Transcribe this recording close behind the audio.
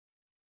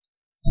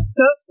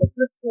Ghost of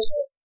the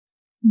Spirit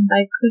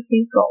by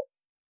Krissie.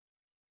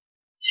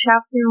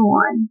 Chapter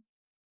 1.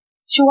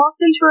 She walked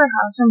into her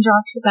house and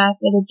dropped her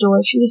back at the door.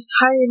 She was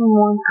tired and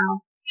worn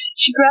out.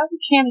 She grabbed a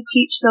can of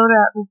peach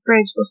soda out of the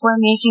fridge before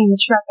making the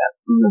trek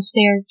up the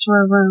stairs to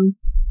her room.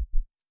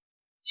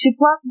 She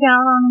plopped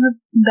down on her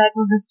bed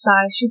with a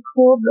sigh. She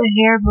pulled the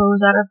hair bows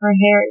out of her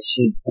hair as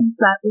she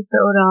sat the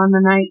soda on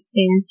the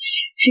nightstand.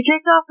 She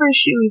kicked off her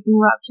shoes and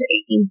rubbed her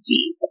aching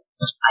feet.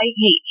 "I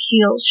hate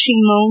heels," she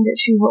moaned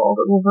as she rolled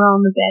over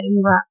on the bed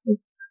and wrapped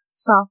a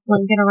soft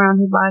blanket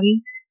around her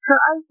body. Her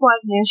eyes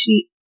widened as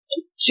she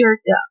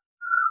jerked up.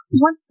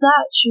 "What's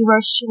that?" She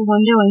rushed to the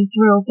window and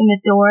threw open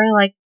the door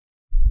like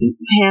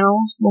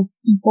panels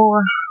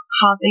before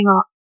hopping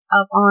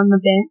up on the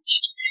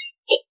bench.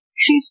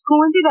 She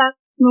squinted at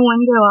the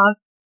window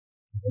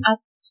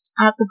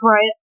at the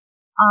bright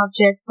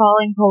object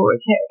falling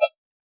towards her.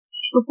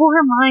 Before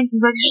her mind could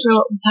register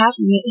what was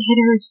happening, it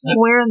hit her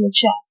square in the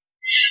chest.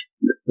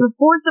 The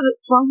force of it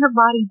flung her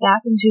body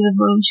back into the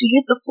room. She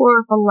hit the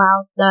floor with a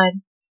loud thud.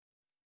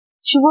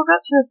 She woke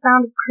up to the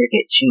sound of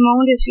crickets. She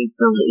moaned as she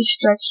slowly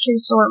stretched her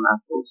sore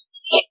muscles.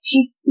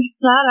 She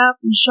sat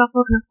up and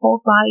shuffled her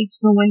cold body to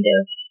the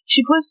window.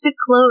 She pushed it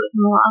closed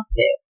and locked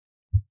it.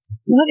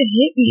 "What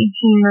hit me?"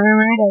 she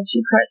murmured as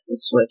she pressed the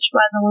switch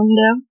by the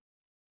window.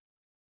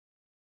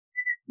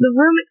 The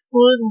room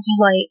exploded with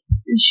light,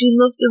 and she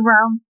looked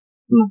around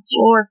the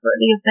floor for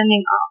the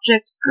offending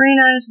object.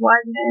 Green eyes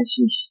widened as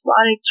she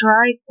spotted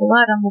dried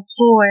blood on the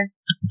floor.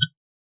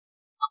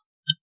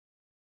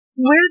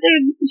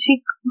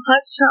 She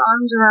clutched her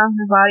arms around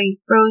her body,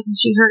 froze, and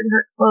she heard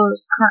her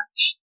clothes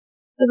crunch.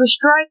 There was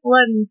dried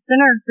blood in the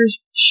center of her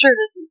shirt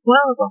as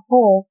well as a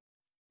hole.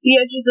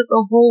 The edges of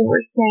the hole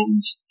were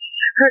singed.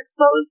 Her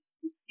exposed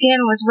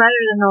skin was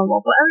redder than normal,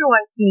 but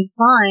otherwise seemed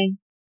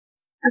fine.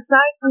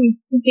 Aside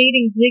from the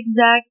fading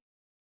zigzag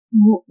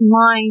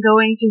line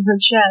going through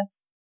her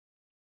chest.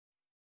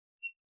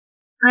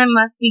 "I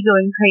must be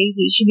going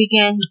crazy," she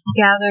began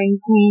gathering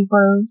clean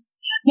clothes.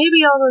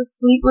 Maybe all those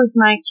sleepless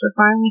nights were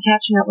finally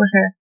catching up with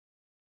her.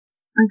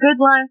 A good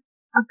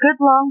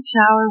long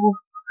shower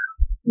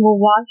will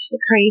wash the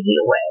crazy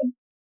away.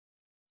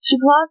 She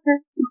plopped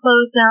her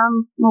clothes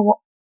down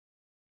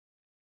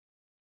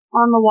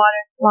on the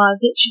water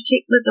closet. She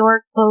kicked the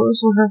door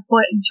closed with her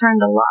foot and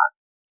turned the lock.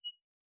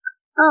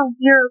 "Oh,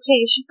 you're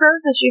okay." She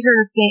froze as she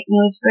heard a faint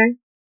whisper.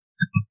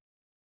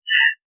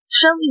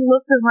 Shelley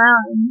looked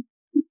around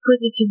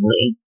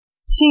inquisitively.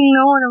 Seeing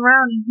no one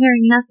around and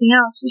hearing nothing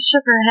else, she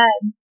shook her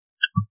head.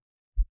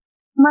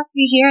 "Must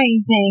be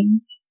hearing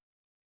things."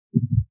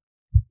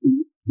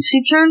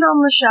 She turned on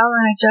the shower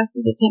and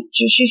adjusted the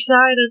temperature. She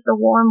sighed as the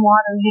warm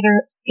water hit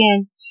her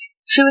skin.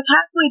 She was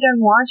halfway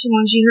done washing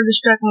when she heard a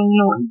struggling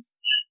noise.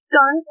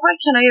 "Darn it, why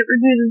can't I ever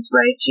do this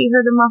right?" she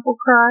heard a muffled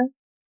cry.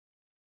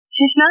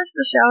 She snatched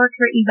the shower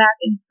curtain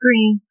back and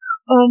screamed,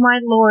 "Oh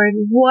my Lord,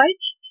 what?"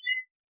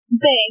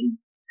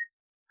 Bang!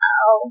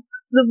 "Ow,"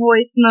 the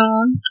voice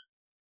moaned.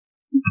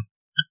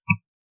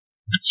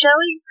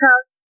 Shelley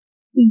crouched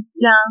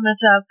down the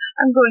tub.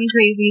 "I'm going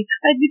crazy.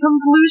 I've become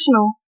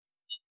delusional.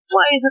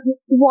 Why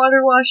isn't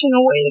water washing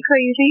away the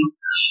crazy?"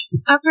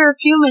 After a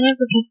few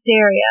minutes of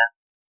hysteria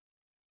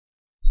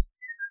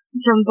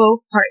from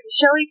both parties,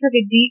 Shelley took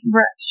a deep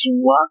breath. She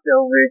walked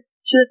over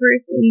to the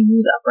person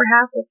whose upper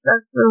half was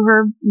stuck through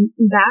her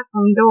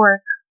bathroom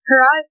door.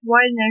 Her eyes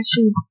widened as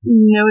she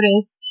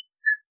noticed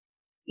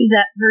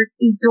that her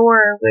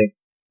door was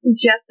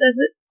just as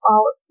it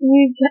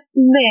always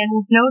been,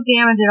 with no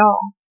damage at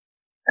all.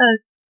 "A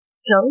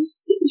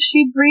ghost?"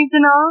 she breathed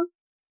in awe.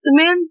 The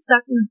man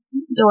stuck in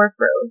the door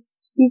froze.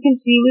 You can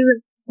see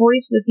his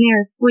voice was near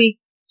a squeak.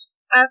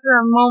 After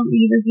a moment,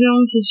 he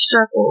resumed his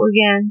struggle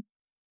again.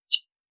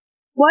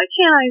 "Why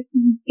can't I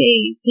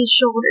face?" His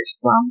shoulders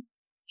slumped.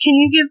 "Can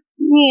you give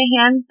me a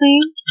hand,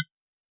 please?"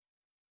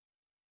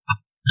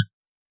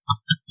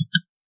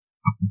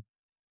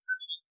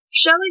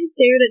 Shelley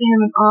stared at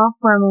him in awe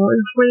for a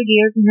moment before the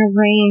gears in her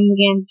brain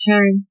began to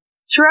turn.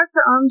 She wrapped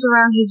her arms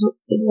around his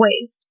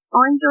waist.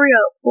 "On 3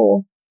 out,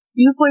 pull.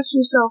 You push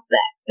yourself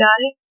back.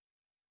 Got it?"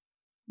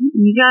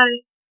 "You got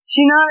it."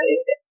 She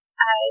nodded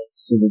as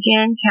she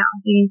began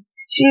counting.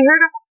 She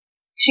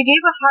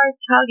gave a hard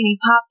tug and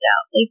he popped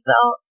out. They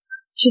fell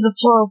to the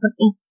floor with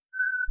an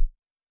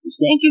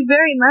 "Thank you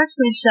very much,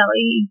 Miss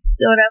Shelley." He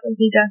stood up as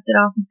he dusted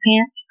off his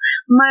pants.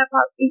 "My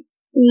apologies."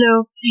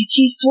 No,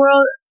 he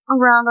swirled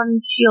around on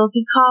his heels.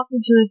 He coughed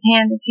into his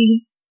hand as he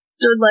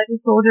stood like a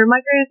soldier.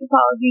 "My greatest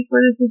apologies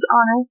for this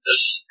dishonor.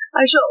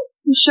 I shall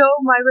show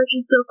my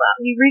wretched self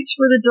out." He reached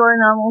for the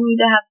doorknob only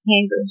to have his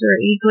hand go through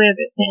it. He glared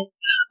at his hand.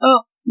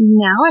 "Oh,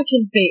 now I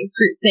can face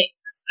through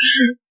things."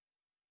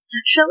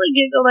 Shelley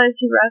giggled as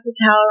she wrapped a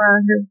towel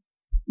around her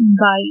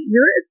body.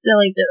 "You're a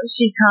silly ghost,"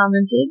 she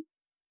commented.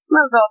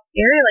 "Not at all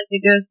scary like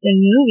the ghost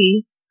in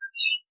movies."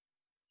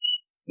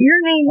 "Your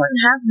name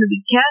wouldn't have to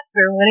be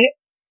Casper, would it?"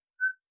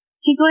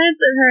 He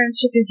glanced at her and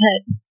shook his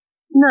head.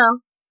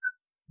 "No."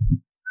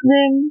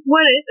 "Then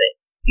what is it?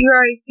 You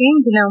already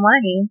seem to know my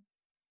name."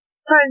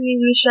 "Pardon me,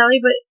 Miss Shelley,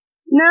 but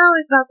Now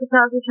is not the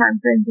proper time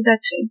for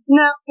introductions.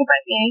 Now, if I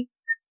may,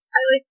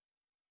 I'd like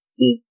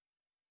to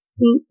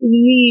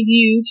leave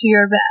you to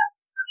your bath.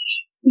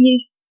 He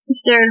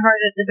stared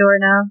hard at the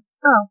door now.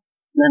 Oh,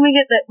 let me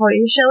get that for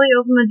you. Shelley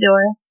opened the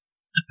door.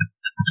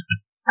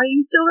 Are you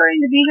still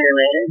going to be here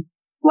later?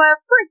 Why,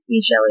 of course,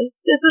 Shelley.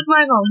 This is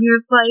my home, he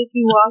replied as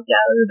he walked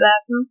out of the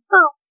bathroom.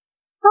 Oh,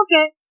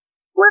 okay.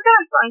 Where can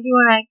I find you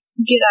when I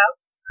get out?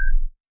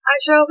 I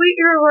shall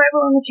await your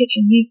arrival in the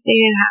kitchen, he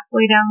stated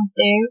halfway down the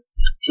stairs.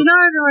 She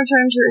nodded and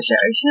returned to her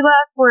shower. She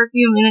laughed for a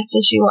few minutes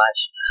as she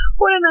watched.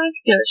 What a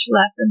nice ghost, she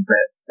laughed and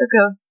froze. A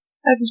ghost.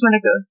 I just met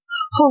a ghost.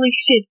 Holy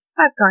shit,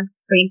 I've gone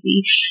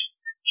crazy.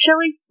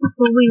 Shelley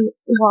slowly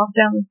walked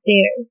down the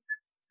stairs.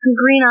 Her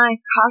green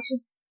eyes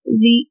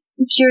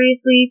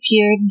curiously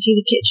peered into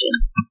the kitchen.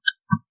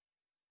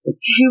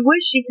 She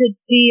wished she could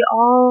see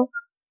all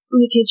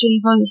the kitchen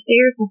from the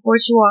stairs before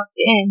she walked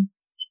in.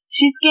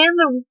 She scanned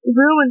the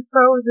room and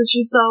froze as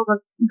she saw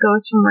the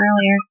ghost from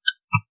earlier.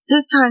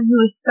 This time he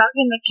was stuck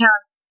in the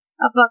counter,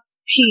 a box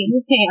of tea in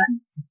his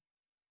hands.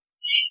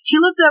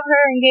 He looked up at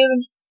her and gave a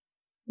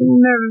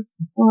nervous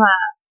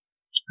laugh.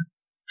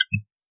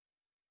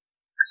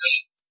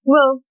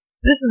 Well,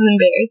 this is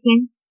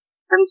embarrassing.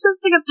 I'm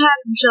sensing a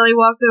pattern. Shelley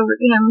walked over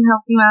to him and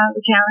helped him out of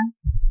the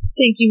counter.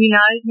 Thank you, he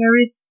nodded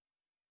nervously.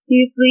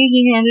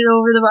 He handed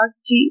over the box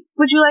of tea.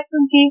 Would you like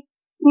some tea?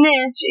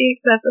 Nah, she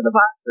accepted the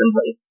box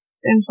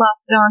and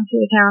plopped it onto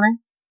the counter.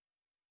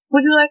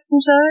 Would you like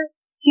some soda?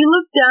 He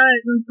looked down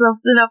at himself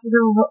and up with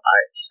an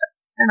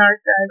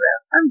arched eyebrow.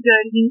 I'm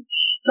good, he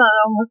sounded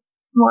almost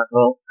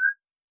mournful.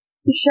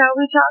 Shall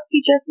we talk?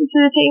 He gestured to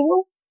the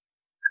table.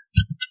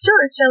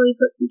 Sure, Shelley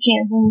put two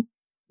cans on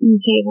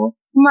the table.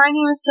 My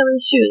name is Shelley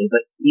Shuey,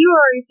 but you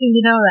already seem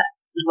to know that.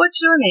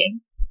 What's your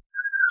name?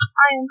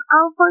 I am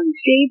Alphonse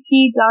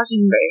J.P.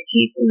 Dodgenberg,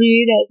 he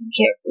saluted as he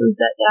carefully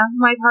sat down.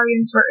 My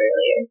pardons for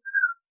earlier.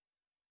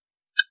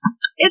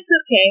 It's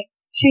okay,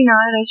 she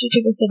nodded as she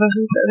took a sip of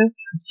her soda.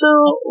 So,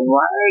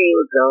 are you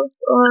a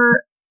ghost,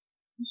 or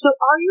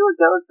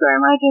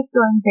am I just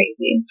going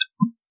crazy?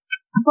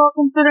 Well,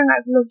 considering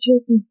I've lived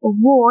here since the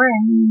war,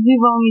 and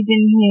you've only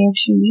been here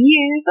 2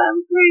 years,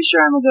 I'm pretty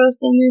sure I'm a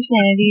ghost and your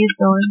sanity is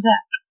still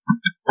intact.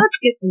 That's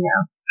good to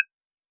know.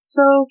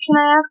 So, can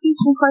I ask you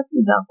some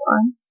questions,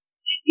 Alphonse?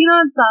 He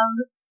nodded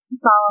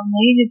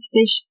solemnly, his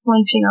fist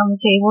clenching on the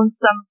table, his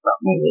stomach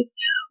felt nervous.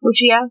 Would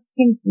she ask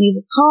him to leave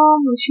his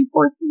home? Would she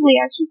forcibly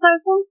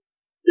exercise him?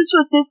 This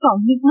was his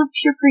home. He'd lived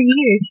here for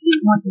years. He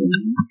didn't want to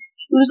leave.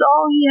 It was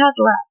all he had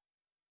left.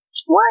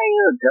 Why are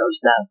you a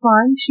ghost,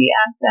 Alphonse? She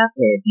asked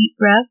after a deep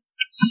breath.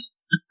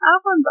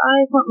 Alphonse's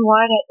eyes went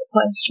wide at the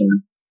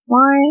question.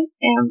 Why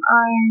am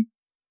I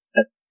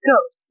a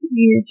ghost?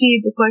 He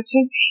repeated the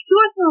question. He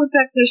wasn't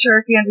exactly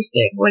sure if he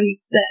understood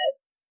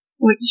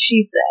what she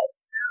said.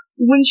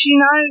 When she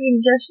nodded and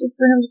gestured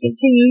for him to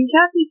continue, he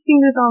tapped his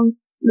fingers on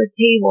the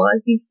table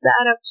as he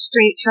sat up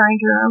straight,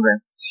 trying to remember.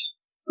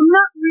 I'm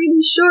not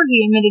really sure,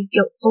 he admitted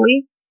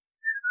guiltfully.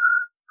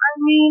 I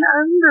mean,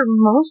 I remember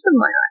most of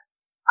my life.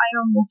 I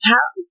owned this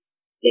house.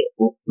 It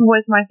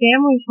was my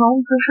family's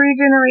home for 3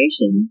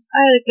 generations.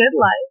 I had a good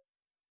life.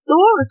 The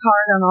war was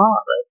hard on all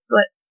of us,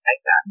 but I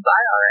got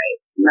by all right.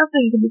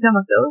 Nothing to become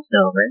a ghost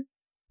over.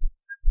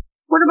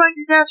 What about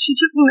your dad? She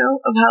took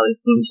note of how he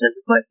finished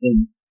the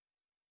question.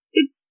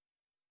 It's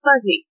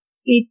fuzzy.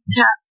 He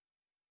tapped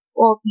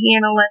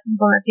piano lessons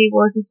on the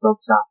table as he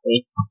spoke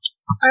softly.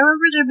 I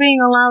remember there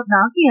being a loud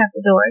knocking at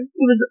the door.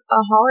 It was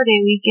a holiday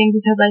weekend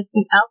because I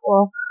sent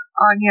alcohol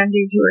on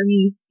Yonder to her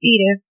niece,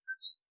 Edith.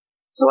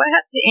 So I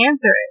had to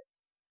answer it.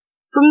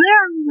 From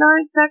there, I'm not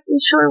exactly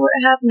sure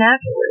what happened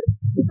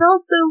afterwards. It's all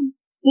so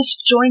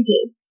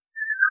disjointed.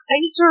 I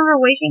just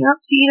remember waking up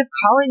to Edith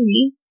calling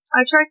me.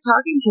 I tried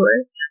talking to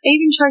her. I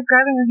even tried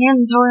grabbing her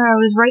hand and telling her I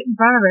was right in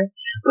front of her,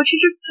 but she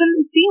just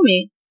couldn't see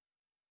me.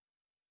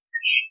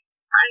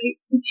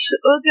 It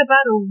took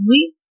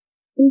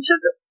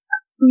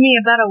me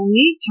about a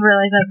week to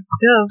realize I was a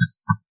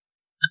ghost.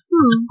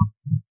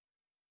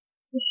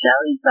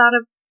 Shelley thought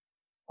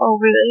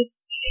over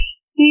this.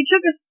 She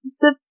took a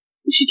sip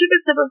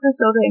of her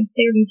soda and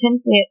stared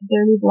intensely at the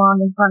dirty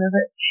blonde in front of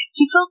her.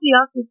 He felt the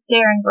awkward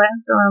stare and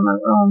glanced around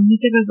the room. He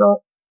took a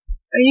gulp.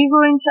 Are you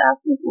going to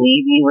ask me to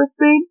leave? He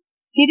whispered.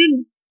 He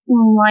didn't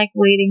like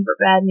waiting for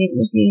bad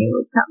news. He knew it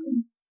was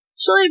coming.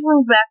 Shelley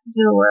blinked back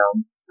into the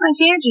world. I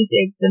can't, she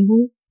said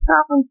simply.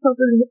 Coughlin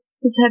tilted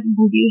his head in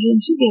confusion.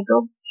 She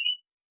giggled.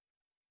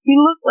 He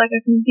looked like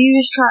a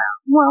confused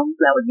child. Well,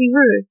 that would be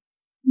rude.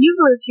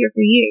 You've lived here for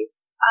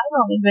years.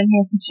 I've only been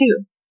here for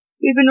 2.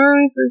 We've been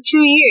rooming for 2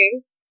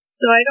 years,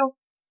 so I don't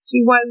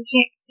see why we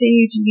can't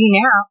continue to be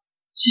now.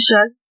 She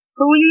shrugged.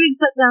 But we need to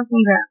set down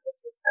some ground.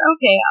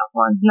 Okay,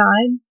 Alphonse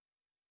nodded.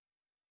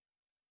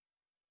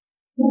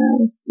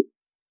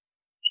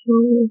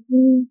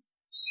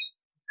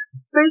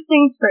 First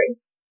things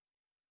first.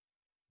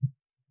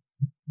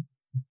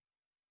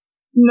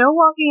 No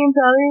walking into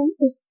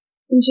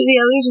the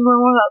other's room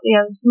without the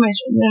other's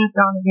permission, then it's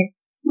gone in here.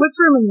 Which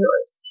room is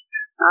yours?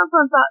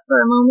 Alphonse thought for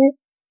a moment.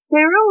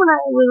 The room when I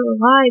was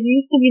alive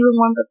used to be the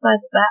one beside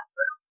the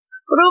bathroom.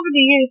 But over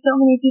the years, so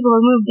many people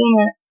have moved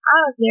in and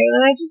out of there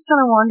that I just kind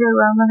of wander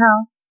around the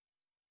house.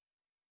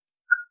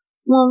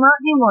 Well, not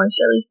anymore.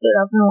 Shelley stood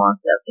up and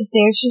walked up the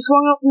stairs. She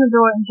swung open the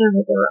door and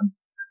surveyed the room.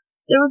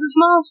 There was a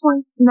small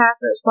twin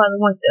mattress by the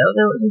window.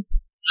 There was a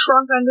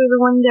trunk under the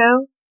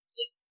window.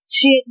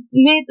 She had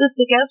made this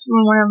the guest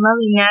room where her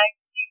mother nagged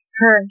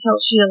her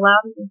until she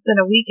allowed her to spend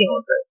a weekend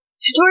with her.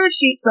 She tore her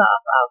sheets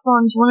off.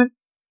 Alphonse wanted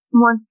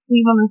to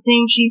sleep on the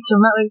same sheets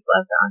her mother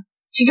slept on.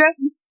 She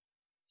dragged the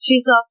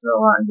sheets off to the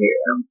laundry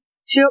room.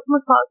 She opened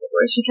the closet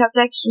where she kept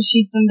extra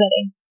sheets and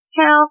bedding.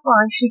 Hey,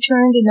 Alphonse, she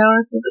turned to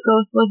notice that the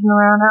ghost wasn't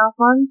around.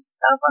 Alphonse,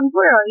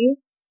 where are you?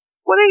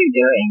 What are you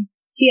doing?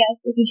 He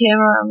asked as he came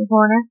around the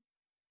corner.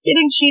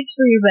 Getting sheets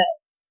for your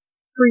bed.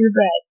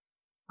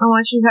 I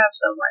want you to have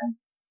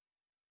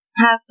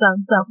some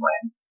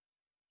somewhere.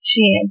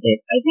 She answered.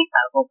 I think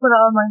I will put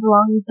all of my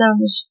belongings down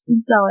and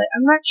sell it.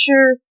 I'm not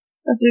sure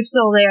if they're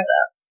still there,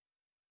 though.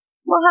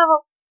 We'll have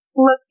a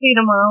look-see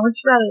tomorrow.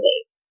 It's rather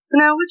late. For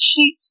now, which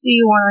sheets do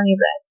you want on your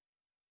bed?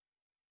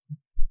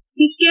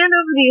 He scanned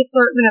over the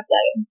assortment of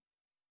bedding.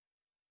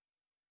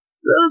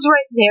 Those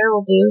right there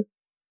will do.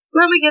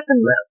 Let me get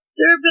them moved.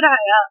 They're a bit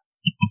high up.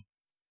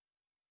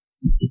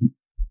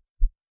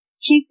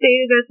 He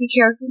stated as he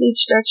carefully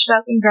stretched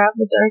up and grabbed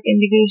the dark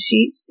indigo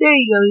sheets. There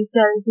you go, he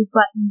said as he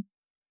flattened his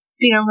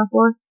feet on the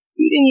floor.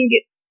 You didn't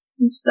get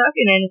stuck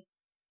in any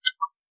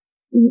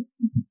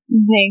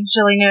thing,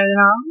 Shelley noted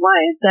on.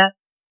 Why is that?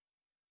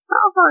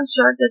 Alphonse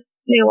shrugged as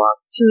they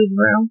walked to his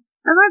room.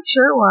 I'm not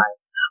sure why,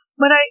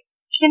 but I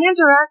can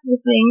interact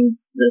with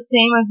things the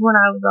same as when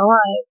I was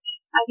alive.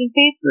 I can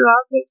phase through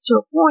objects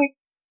to a point,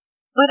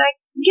 but I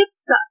get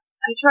stuck.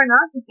 I try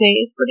not to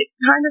phase, but it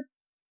kind of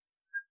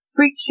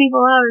freaks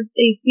people out if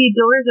they see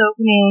doors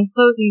opening and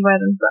closing by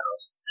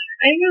themselves.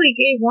 I nearly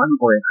gave one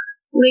poor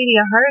lady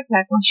a heart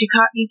attack when she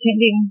caught me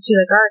tending to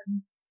the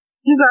garden.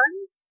 The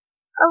garden?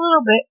 A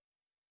little bit.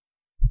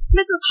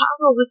 Mrs.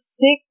 Hoggle was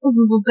sick of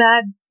a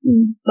bad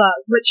bug,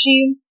 but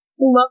she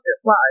loved her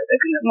flowers. I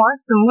couldn't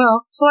watch them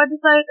well, so I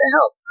decided to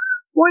help.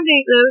 One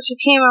day, though, she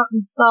came out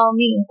and saw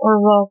me,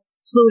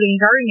 floating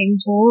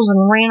gardening tools,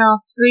 and ran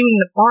off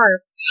screaming to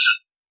bark.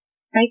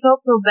 I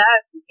felt so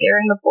bad for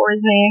scaring the poor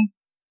thing.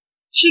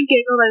 She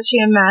giggled as she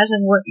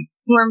imagined where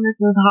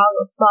Mrs.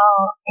 Hoggle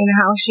saw and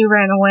how she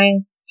ran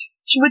away.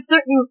 She would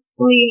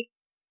certainly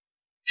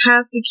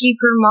have to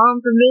keep her mom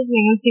from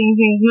visiting and seeing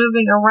things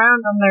moving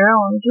around on their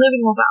own.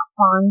 Living without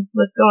Pons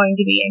was going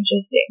to be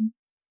interesting.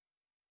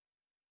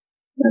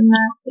 And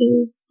that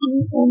is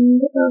the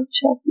end of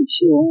chapter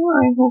 2.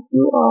 I hope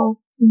you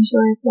all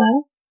enjoyed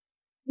that.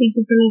 Thank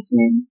you for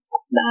listening.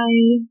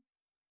 Bye.